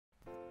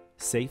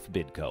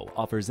SAFE-BIDCO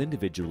offers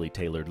individually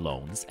tailored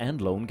loans and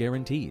loan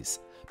guarantees.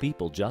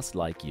 People just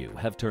like you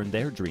have turned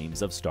their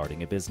dreams of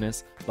starting a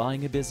business,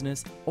 buying a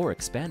business, or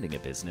expanding a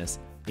business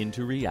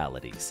into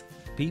realities.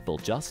 People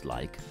just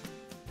like...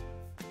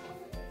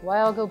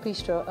 Why go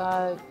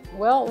Bistro?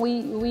 Well,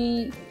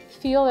 we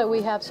feel that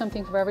we have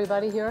something for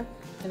everybody here,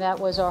 and that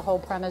was our whole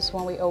premise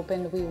when we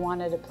opened. We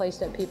wanted a place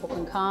that people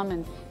can come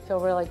and feel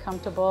really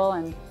comfortable,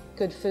 and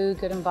good food,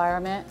 good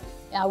environment.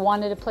 I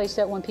wanted a place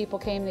that when people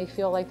came, they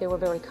feel like they were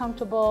very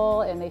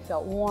comfortable and they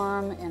felt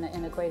warm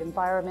in a great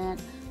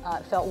environment,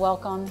 felt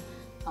welcome,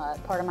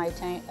 part of my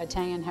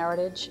Italian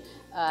heritage.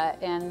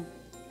 And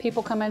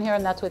people come in here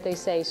and that's what they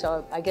say,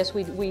 so I guess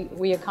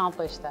we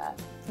accomplished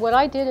that. What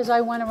I did is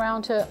I went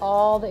around to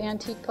all the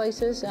antique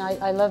places, and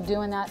I love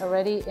doing that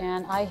already,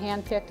 and I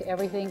handpicked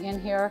everything in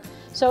here.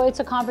 So it's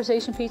a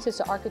conversation piece, it's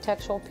an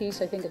architectural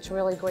piece. I think it's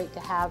really great to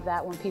have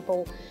that when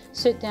people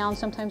sit down.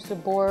 Sometimes they're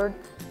bored,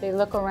 they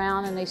look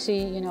around and they see,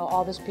 you know,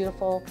 all this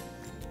beautiful,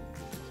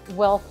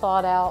 well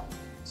thought out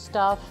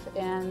stuff,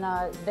 and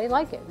they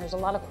like it. There's a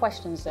lot of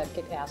questions that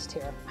get asked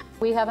here.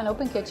 We have an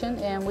open kitchen,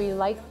 and we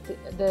like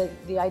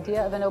the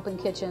idea of an open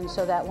kitchen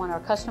so that when our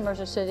customers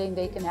are sitting,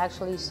 they can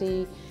actually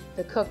see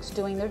the cooks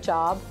doing their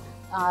job,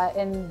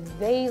 and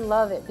they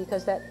love it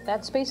because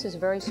that space is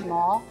very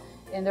small,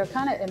 and they're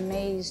kind of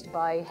amazed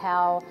by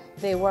how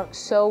they work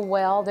so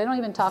well. They don't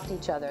even talk to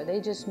each other. They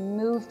just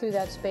move through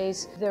that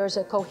space. There's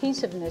a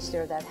cohesiveness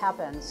there that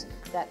happens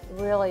that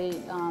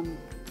really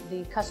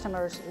the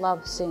customers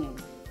love seeing.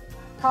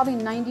 Probably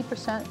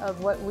 90%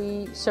 of what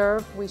we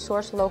serve, we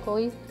source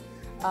locally.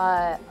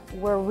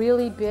 We're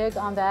really big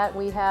on that.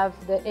 We have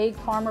the egg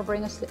farmer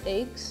bring us the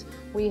eggs.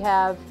 We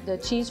have the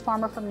cheese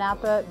farmer from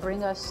Napa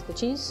bring us the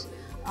cheese.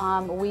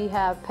 We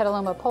have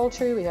Petaluma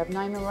Poultry, we have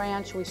Nyman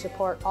Ranch. We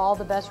support all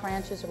the best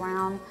ranches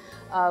around.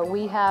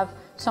 We have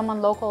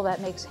someone local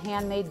that makes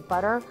handmade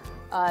butter.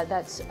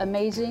 That's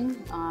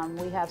amazing.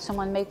 We have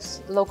someone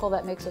local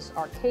that makes us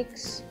our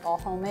cakes, all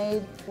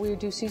homemade. We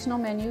do seasonal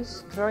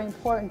menus. It's very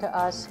important to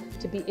us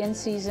to be in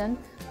season.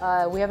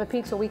 We have a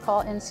pizza we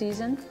call in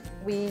season.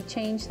 We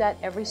change that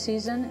every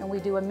season, and we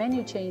do a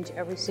menu change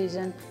every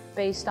season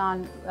based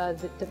on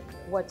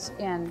what's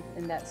in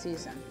that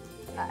season.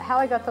 How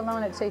I got the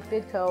loan at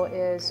SAFE-BIDCO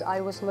is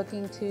I was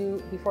looking to,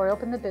 before I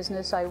opened the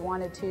business, I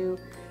wanted to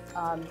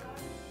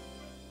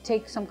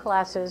take some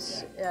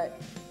classes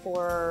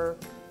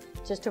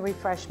just to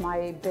refresh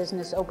my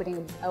business,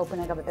 opening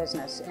of a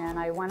business. And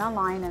I went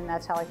online, and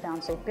that's how I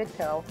found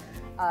SAFE-BIDCO,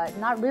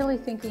 not really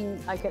thinking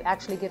I could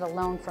actually get a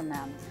loan from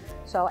them.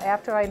 So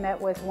after I met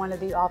with one of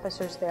the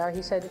officers there,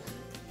 he said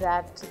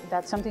that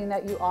that's something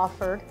that you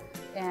offered,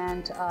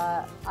 and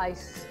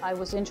I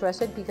was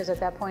interested because at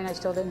that point I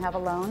still didn't have a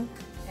loan,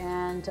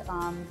 and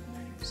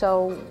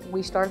so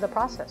we started the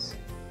process.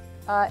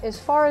 As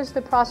far as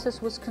the process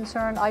was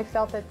concerned, I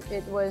felt that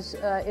it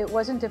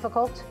wasn't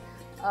difficult.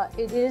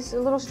 It is a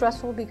little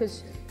stressful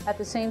because at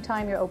the same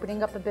time you're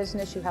opening up a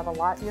business, you have a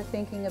lot you're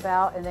thinking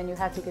about, and then you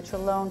have to get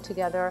your loan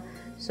together.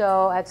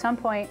 So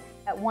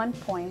at one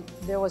point,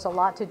 there was a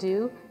lot to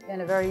do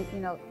in a very,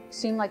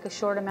 seemed like a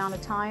short amount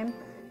of time,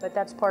 but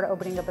that's part of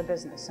opening up a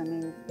business. I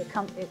mean, it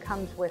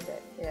comes with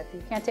it. If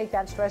you can't take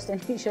that stress,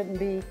 then you shouldn't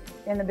be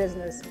in the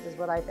business, is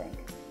what I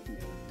think.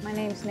 My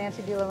name's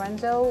Nancy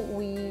DiLorenzo.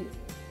 We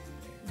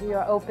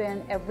are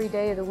open every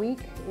day of the week.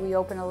 We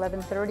open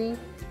 11:30,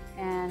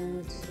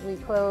 and we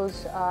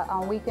close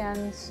on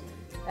weekends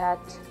at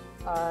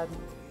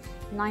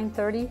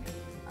 9:30.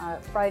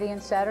 Friday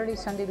and Saturday.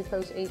 Sunday we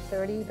close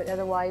 8:30, but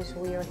otherwise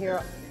we are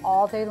here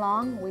all day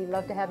long. We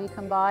love to have you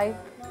come by.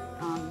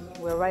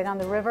 We're right on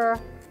the river,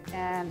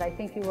 and I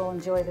think you will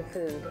enjoy the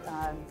food.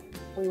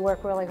 We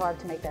work really hard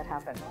to make that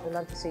happen. We'd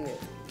love to see you.